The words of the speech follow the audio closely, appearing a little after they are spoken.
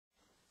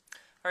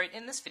Alright,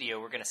 in this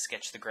video we're going to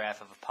sketch the graph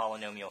of a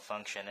polynomial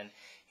function, and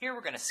here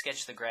we're going to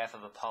sketch the graph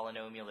of a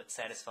polynomial that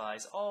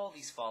satisfies all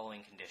these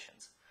following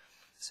conditions.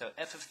 So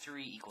f of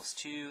 3 equals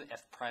 2,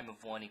 f prime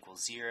of 1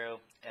 equals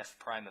 0, f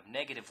prime of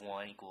negative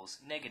 1 equals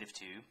negative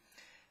 2.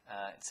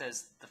 It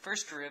says the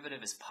first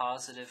derivative is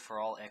positive for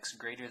all x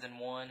greater than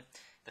 1,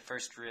 the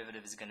first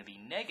derivative is going to be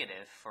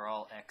negative for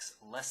all x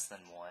less than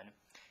 1,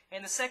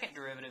 and the second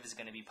derivative is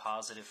going to be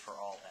positive for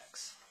all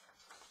x.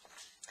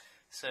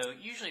 So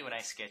usually when I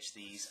sketch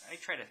these, I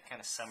try to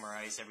kind of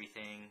summarize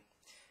everything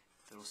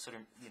that will sort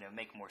of,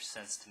 make more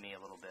sense to me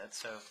a little bit.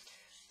 So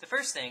the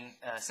first thing,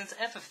 since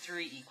f of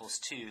 3 equals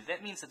 2,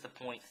 that means that the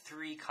point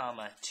 3,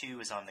 2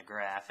 is on the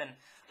graph. And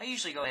I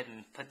usually go ahead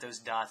and put those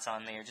dots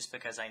on there just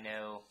because I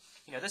know,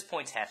 those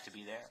points have to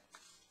be there.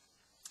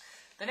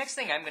 The next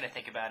thing I'm going to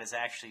think about is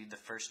actually the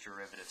first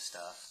derivative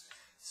stuff.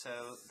 So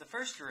the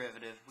first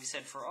derivative, we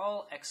said for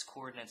all x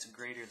coordinates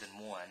greater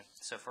than 1.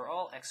 So for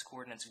all x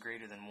coordinates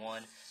greater than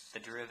 1, the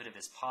derivative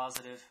is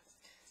positive.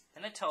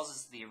 And that tells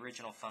us the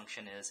original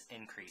function is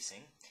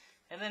increasing.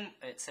 And then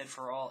it said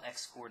for all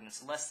x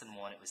coordinates less than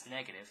 1, it was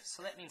negative.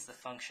 So that means the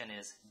function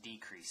is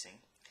decreasing.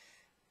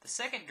 The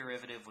second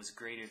derivative was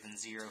greater than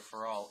 0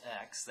 for all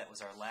x. That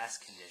was our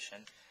last condition.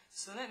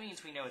 So that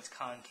means we know it's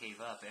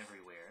concave up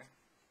everywhere.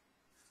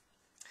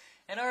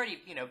 And already,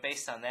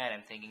 based on that,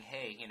 I'm thinking,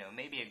 hey,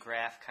 maybe a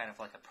graph kind of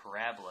like a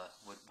parabola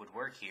would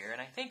work here, and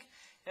I think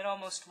it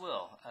almost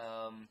will.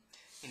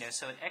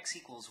 So at x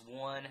equals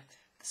 1,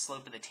 the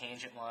slope of the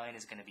tangent line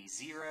is going to be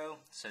 0,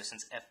 so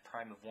since f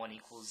prime of 1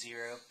 equals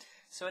 0.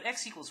 So at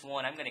x equals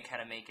 1, I'm going to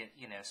kind of make it,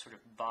 sort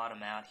of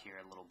bottom out here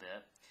a little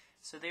bit.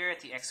 So there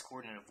at the x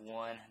coordinate of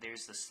 1,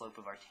 there's the slope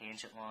of our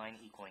tangent line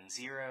equaling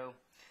 0.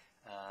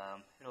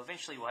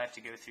 Eventually we'll have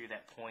to go through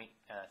that point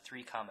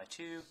 3,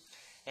 2.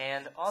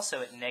 And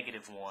also at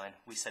negative 1,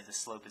 we said the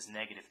slope is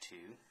negative 2.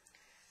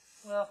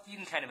 Well, you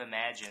can kind of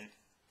imagine,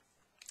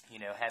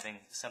 having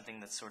something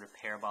that's sort of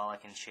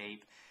parabolic in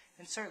shape.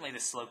 And certainly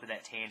the slope of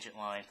that tangent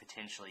line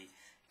potentially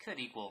could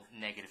equal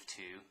negative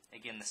 2.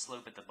 Again, the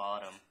slope at the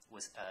bottom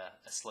was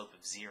a slope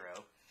of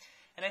 0.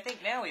 And I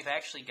think now we've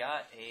actually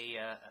got a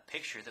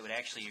picture that would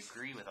actually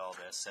agree with all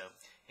this. So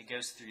it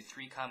goes through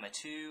 3,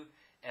 2,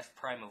 f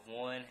prime of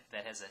 1,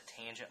 that has a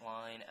tangent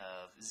line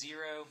of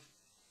 0.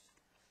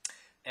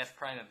 F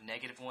prime of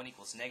negative 1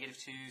 equals negative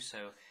 2,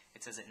 so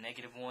it says at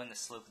negative 1 the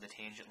slope of the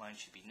tangent line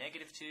should be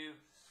negative 2.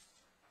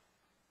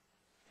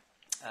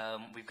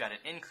 We've got it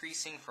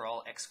increasing for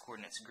all x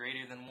coordinates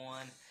greater than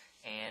 1,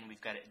 and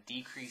we've got it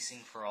decreasing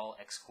for all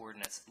x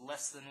coordinates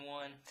less than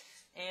 1.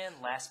 And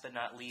last but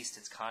not least,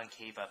 it's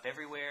concave up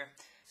everywhere.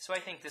 So I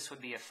think this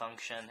would be a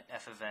function,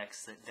 f of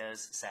x, that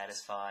does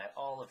satisfy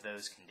all of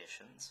those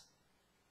conditions.